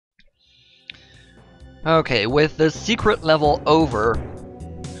Okay, with the secret level over,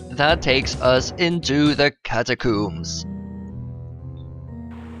 that takes us into the catacombs.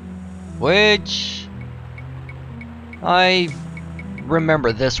 Which... I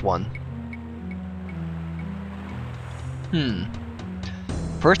remember this one.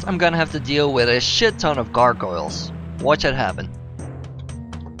 First I'm gonna have to deal with a shit ton of gargoyles. Watch it happen.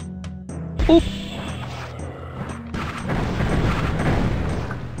 Oop!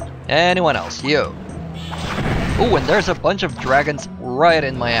 Anyone else? You. Ooh, and there's a bunch of dragons right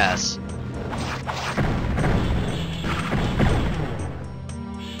in my ass.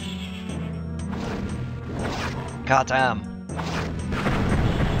 Goddamn.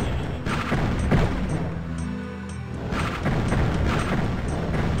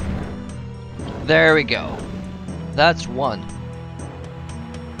 There we go. That's one.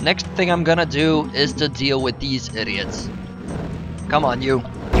 Next thing I'm gonna do is to deal with these idiots. Come on, you.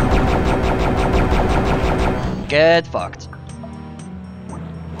 Get fucked.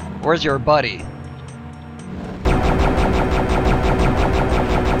 Where's your buddy?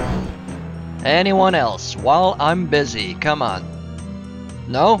 Anyone else while I'm busy? Come on.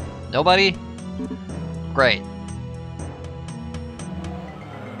 No? Nobody? Great.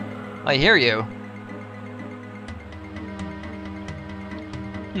 I hear you.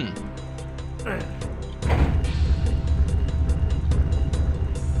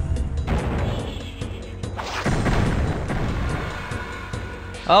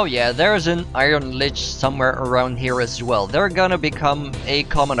 Oh yeah, there's an Iron Lich somewhere around here as well. They're gonna become a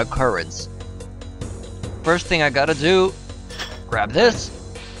common occurrence. First thing I gotta do, grab this.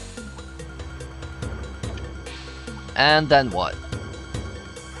 And then what?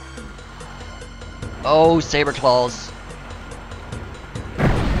 Oh, saber claws.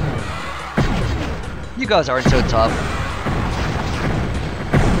 You guys aren't so tough.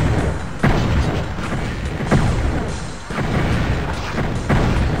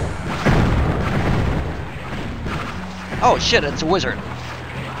 Oh shit, it's a wizard.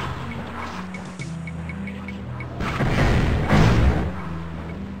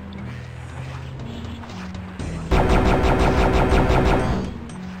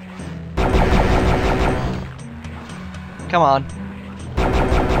 Come on.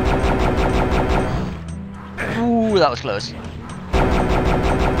 Ooh, that was close.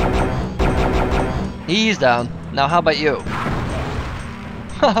 He's down. Now how about you?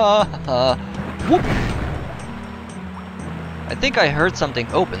 Ha ha ha. Whoop. I think I heard something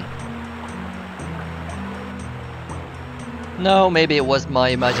open. No, maybe it was my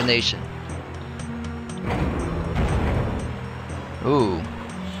imagination. Ooh.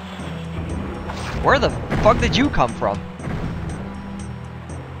 Where the fuck did you come from?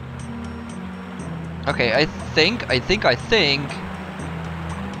 Okay, I think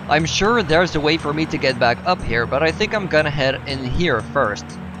I'm sure there's a way for me to get back up here, but I think I'm gonna head in here first.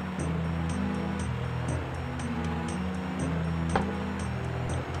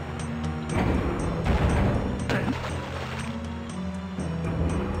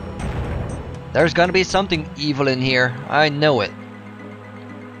 There's gonna be something evil in here, I know it.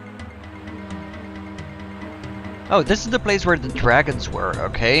 Oh, this is the place where the dragons were,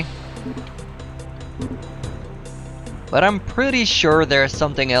 okay. But I'm pretty sure there's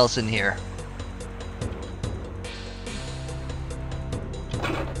something else in here.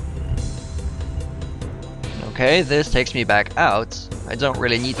 Okay, this takes me back out. I don't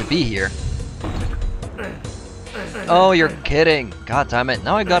really need to be here. Oh, you're kidding. God damn it.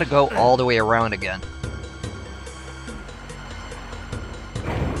 Now I gotta go all the way around again.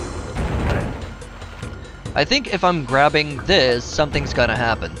 I think if I'm grabbing this, something's gonna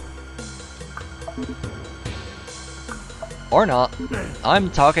happen. Or not.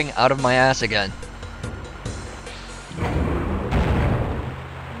 I'm talking out of my ass again.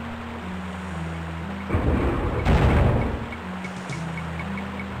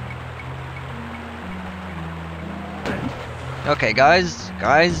 Okay, guys.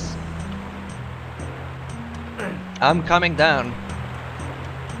 I'm coming down.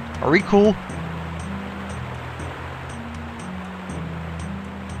 Are we cool?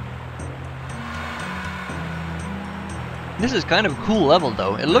 This is kind of a cool level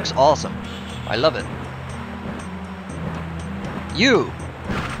though. It looks awesome. I love it. You!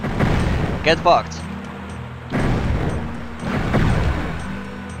 Get fucked.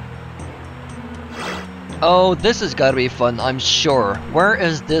 Oh, this is gotta be fun, I'm sure. Where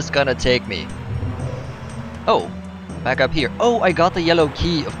is this gonna take me? Oh, back up here. Oh, I got the yellow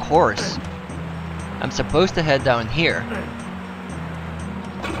key, of course. I'm supposed to head down here.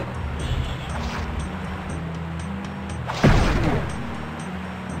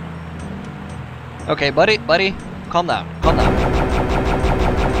 Okay, buddy, calm down, calm down.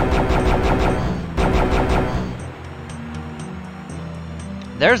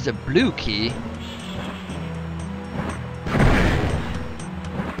 There's the blue key.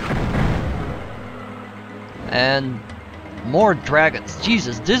 And more dragons.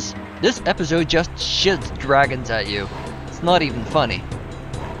 Jesus, this episode just shits dragons at you. It's not even funny.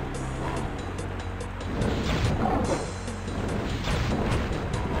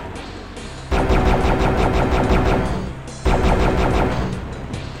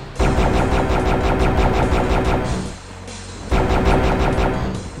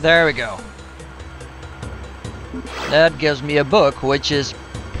 There we go. That gives me a book, which is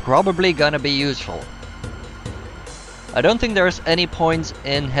probably gonna be useful. I don't think there's any points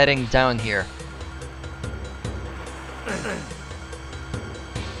in heading down here.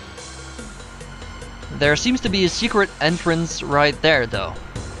 There seems to be a secret entrance right there, though.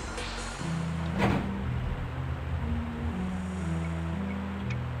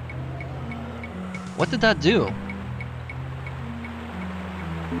 What did that do?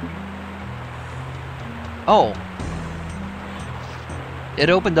 Oh. It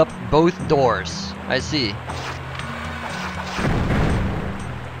opened up both doors. I see.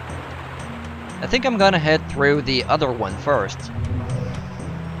 I think I'm gonna head through the other one first.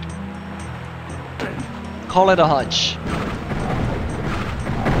 Call it a hunch.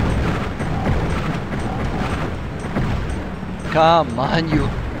 Come on, you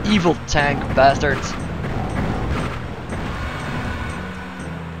evil tank bastards.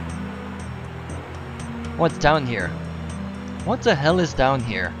 What's down here? What the hell is down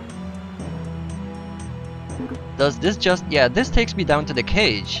here? Does this just... yeah, this takes me down to the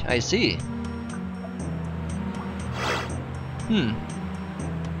cage. I see.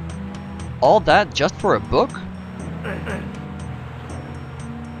 All that just for a book?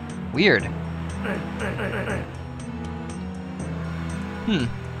 Weird.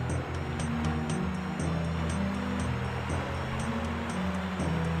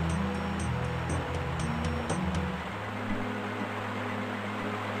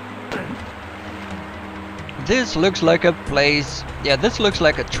 This looks like a place... yeah, this looks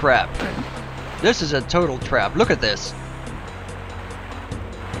like a trap. This is a total trap. Look at this.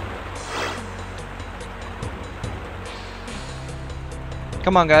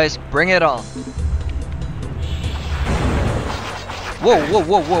 Come on, guys, bring it on. Whoa, whoa,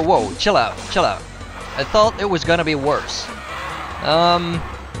 whoa, whoa, whoa. Chill out, chill out. I thought it was gonna be worse.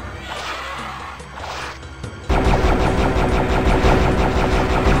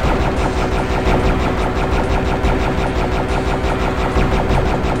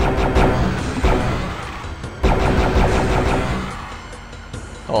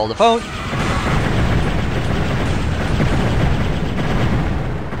 Call the phone.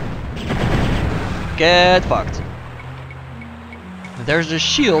 Get fucked. There's a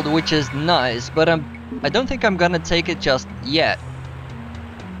shield, which is nice, but I don't think I'm gonna take it just yet.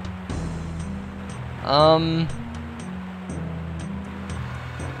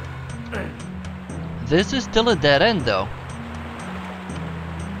 This is still a dead end, though.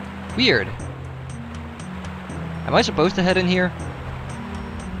 Weird. Am I supposed to head in here?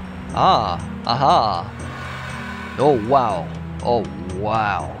 Ah, aha. Oh wow. Oh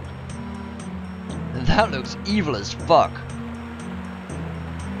wow. That looks evil as fuck.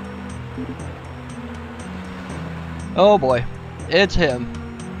 Oh boy, it's him.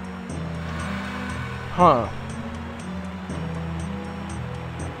 Huh.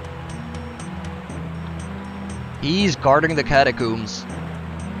 He's guarding the catacombs.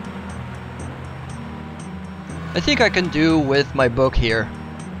 I think I can do with my book here.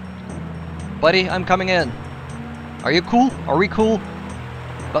 Buddy, I'm coming in. Are you cool? Are we cool?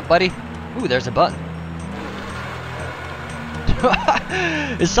 But buddy? Ooh, there's a button.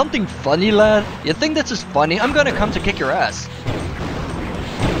 Is something funny, lad? You think this is funny? I'm gonna come to kick your ass.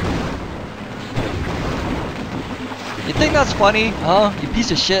 You think that's funny? Huh? You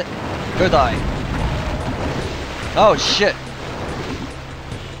piece of shit. Go die. Oh shit.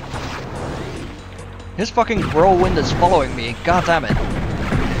 His fucking whirlwind is following me. God damn it.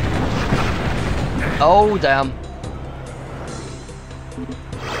 Oh damn.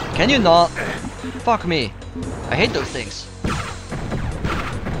 Can you not? Fuck me. I hate those things.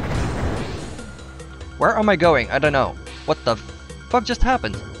 Where am I going? I don't know. What the fuck just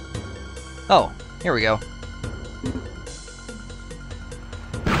happened? Oh, here we go.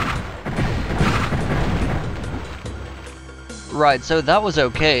 Right, so that was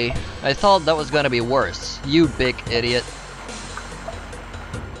okay. I thought that was gonna be worse. You big idiot.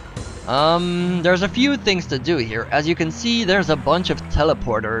 There's a few things to do here. As you can see, there's a bunch of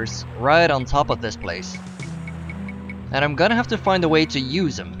teleporters right on top of this place. And I'm gonna have to find a way to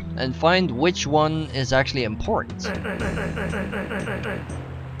use them, and find which one is actually important.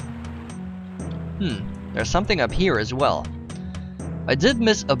 There's something up here as well. I did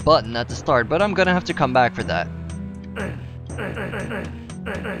miss a button at the start, but I'm gonna have to come back for that.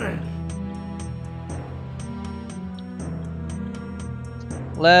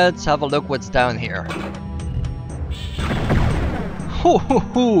 Let's have a look what's down here. Ho ho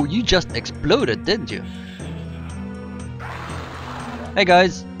ho! You just exploded, didn't you? Hey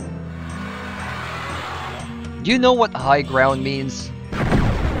guys! Do you know what high ground means?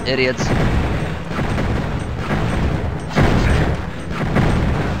 Idiots.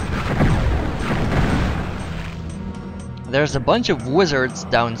 There's a bunch of wizards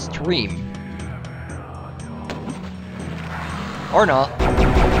downstream. Or not.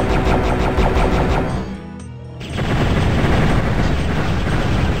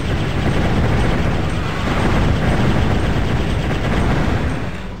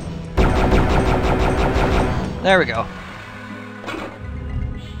 There we go.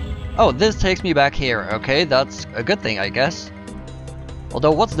 Oh, this takes me back here. Okay, that's a good thing, I guess.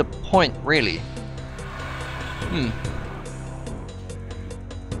 Although, what's the point, really?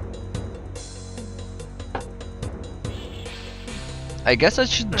 I guess I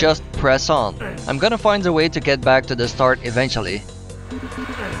should just press on. I'm gonna find a way to get back to the start eventually.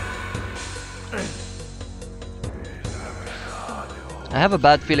 I have a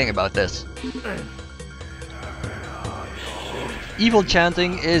bad feeling about this. Evil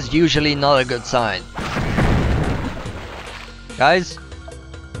chanting is usually not a good sign. Guys?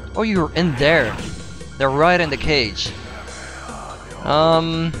 Oh, you're in there. They're right in the cage.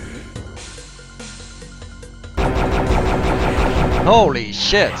 Holy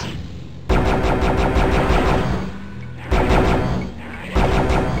shit!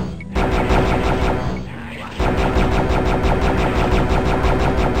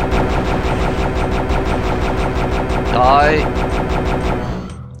 Die!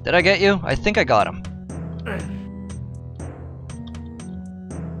 Did I get you? I think I got him.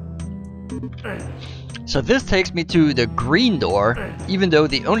 So this takes me to the green door, even though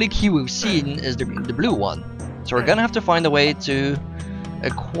the only key we've seen is the blue one. So we're gonna have to find a way to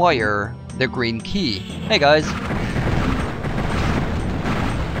acquire the green key. Hey guys!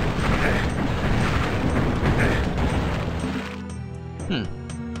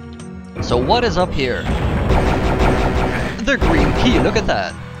 So what is up here? The green key, look at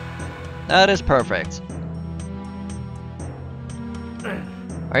that! That is perfect.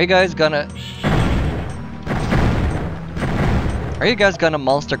 Are you guys gonna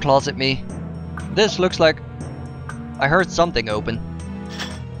monster closet me? This looks like I heard something open.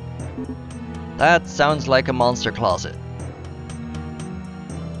 That sounds like a monster closet.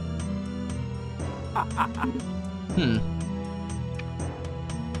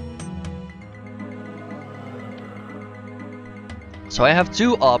 So I have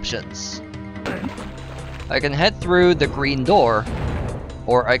two options. I can head through the green door,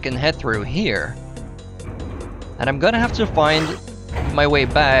 or I can head through here. And I'm gonna have to find my way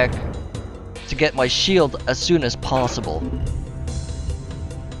back to get my shield as soon as possible.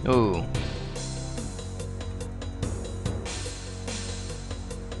 Ooh.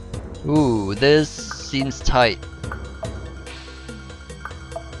 Ooh, this seems tight.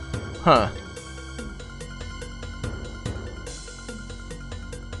 Huh.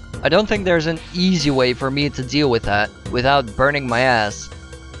 I don't think there's an easy way for me to deal with that without burning my ass.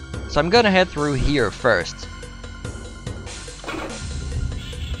 So I'm gonna head through here first.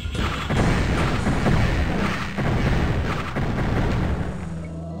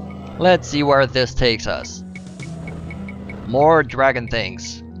 Let's see where this takes us. More dragon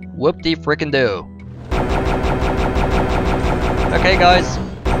things. Whoop-de-frickin-do. Okay guys.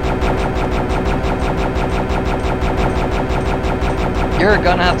 You're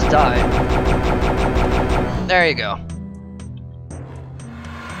gonna have to die. There you go.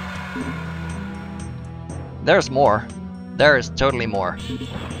 There's more. There is totally more.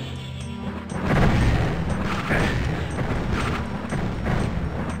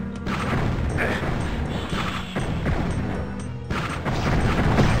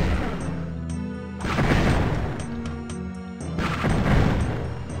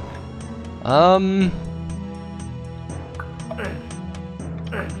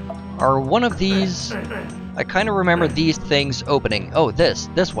 Are one of these... I kind of remember these things opening. Oh, this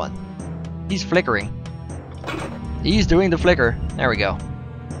one. He's flickering. He's doing the flicker. There we go.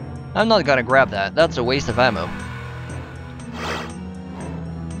 I'm not gonna grab that. That's a waste of ammo.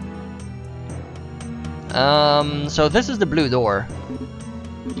 So this is the blue door.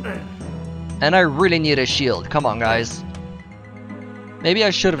 And I really need a shield. Come on, guys. Maybe I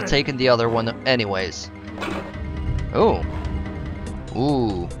should have taken the other one anyways. Oh.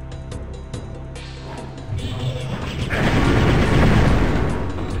 Ooh.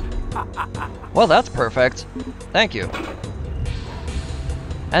 Well, that's perfect. Thank you.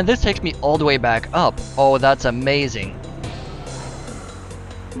 And this takes me all the way back up. Oh, that's amazing.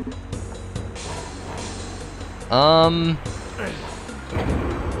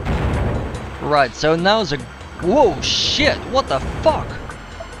 Right, so now's a... Whoa, shit! What the fuck?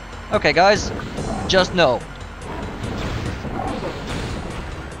 Okay, guys. Just know.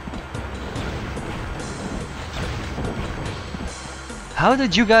 How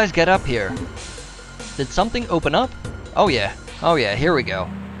did you guys get up here? Did something open up? Oh yeah. Oh yeah, here we go.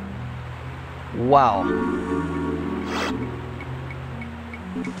 Wow.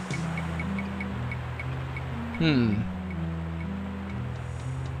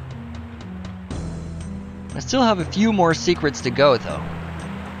 I still have a few more secrets to go though.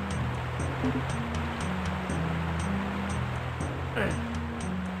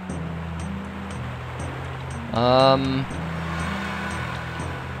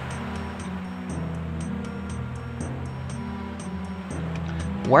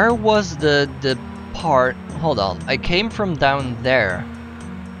 Where was the part? Hold on, I came from down there.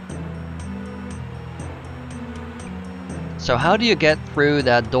 So how do you get through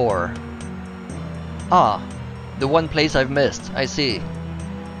that door? Ah, the one place I've missed, I see.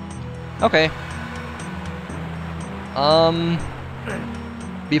 Okay.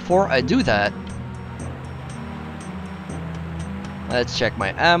 Before I do that, let's check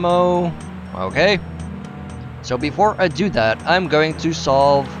my ammo. Okay. So before I do that, I'm going to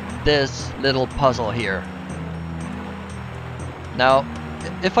solve this little puzzle here. Now,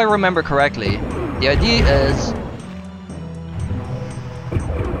 if I remember correctly, the idea is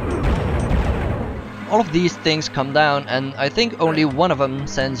all of these things come down, and I think only one of them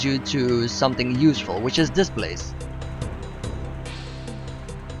sends you to something useful, which is this place.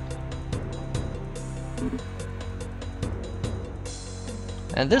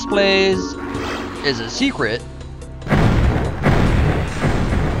 And this place is a secret,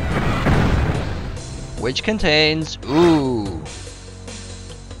 which contains... Ooh.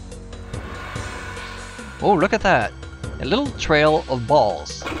 Oh, look at that. A little trail of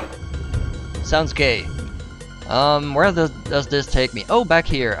balls. Sounds gay. Where does this take me? Oh, back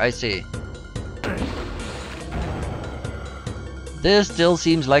here, I see. This still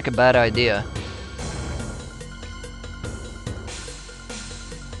seems like a bad idea.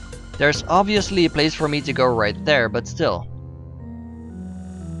 There's obviously a place for me to go right there, but still.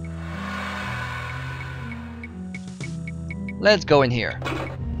 Let's go in here.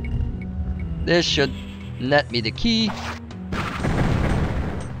 This should net me the key.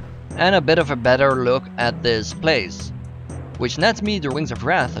 And a bit of a better look at this place. Which nets me the Wings of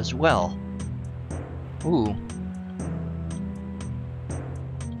Wrath as well. Ooh.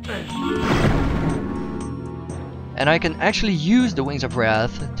 And I can actually use the Wings of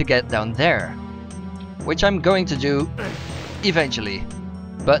Wrath to get down there. Which I'm going to do eventually.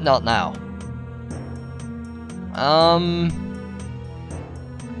 But not now.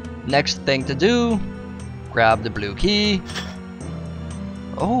 Next thing to do, grab the blue key.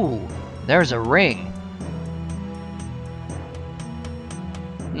 Oh, there's a ring.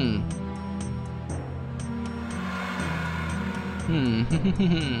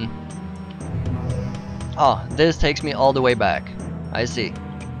 Oh, this takes me all the way back. I see.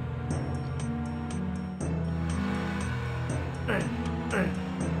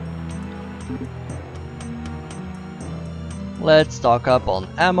 Let's stock up on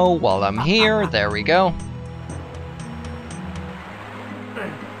ammo while I'm here. There we go.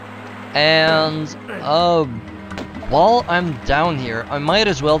 And while I'm down here, I might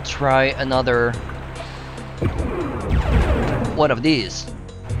as well try another one of these.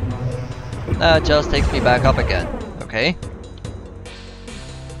 That just takes me back up again. Okay.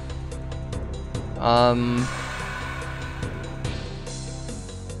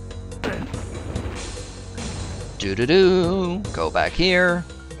 Go back here.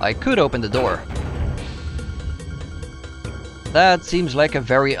 I could open the door. That seems like a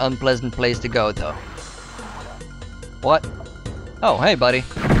very unpleasant place to go, though. What? Oh, hey, buddy.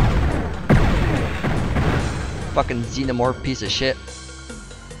 Fucking xenomorph piece of shit.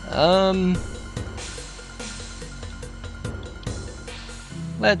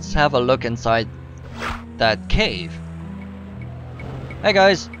 Let's have a look inside that cave. Hey,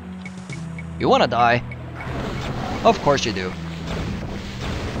 guys. You wanna die? Of course you do.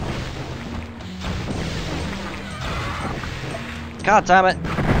 God damn it!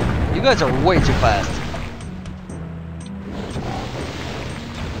 You guys are way too fast.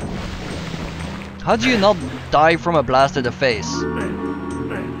 How do you not die from a blast to the face?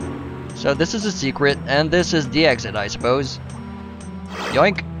 So this is a secret, and this is the exit, I suppose.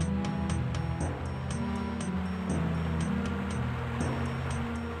 Yoink!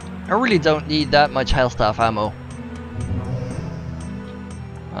 I really don't need that much health staff ammo.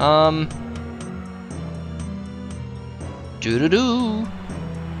 Doo-doo-doo!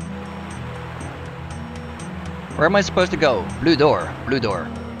 Where am I supposed to go? Blue door, blue door.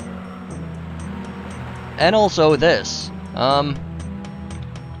 And also this.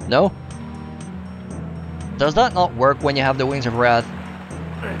 No? Does that not work when you have the Wings of Wrath?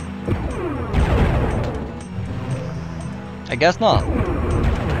 I guess not.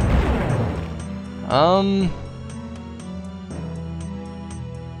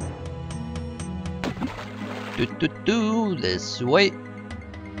 This way.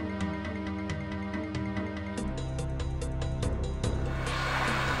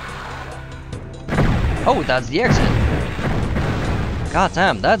 Oh, that's the exit. God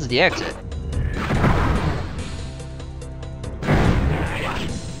damn, that's the exit.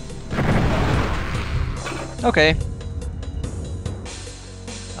 Okay.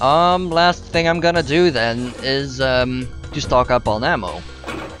 Last thing I'm gonna do then is to stock up on ammo.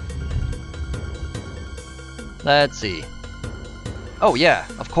 Let's see. Oh yeah,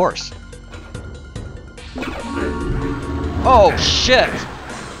 of course. Oh shit!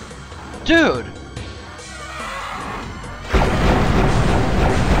 Dude!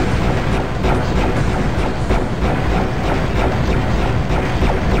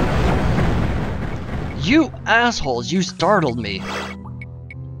 You assholes, you startled me.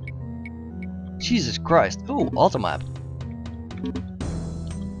 Jesus Christ. Ooh, automap.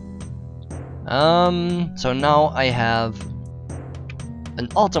 So now I have an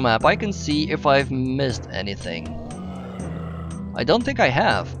automap. I can see if I've missed anything. I don't think I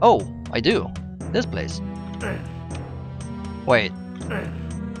have. Oh, I do. This place. Wait.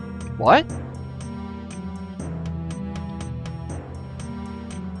 What?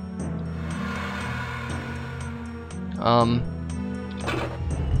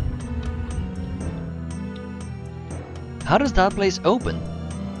 How does that place open?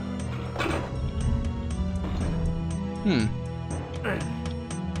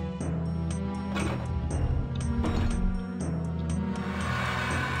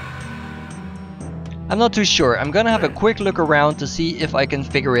 I'm not too sure. I'm gonna have a quick look around to see if I can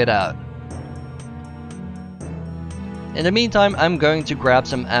figure it out. In the meantime, I'm going to grab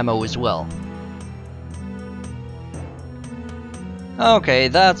some ammo as well. Okay,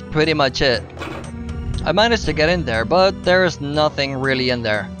 that's pretty much it. I managed to get in there, but there's nothing really in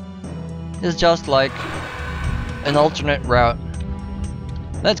there. It's just like an alternate route.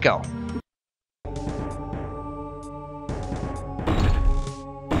 Let's go.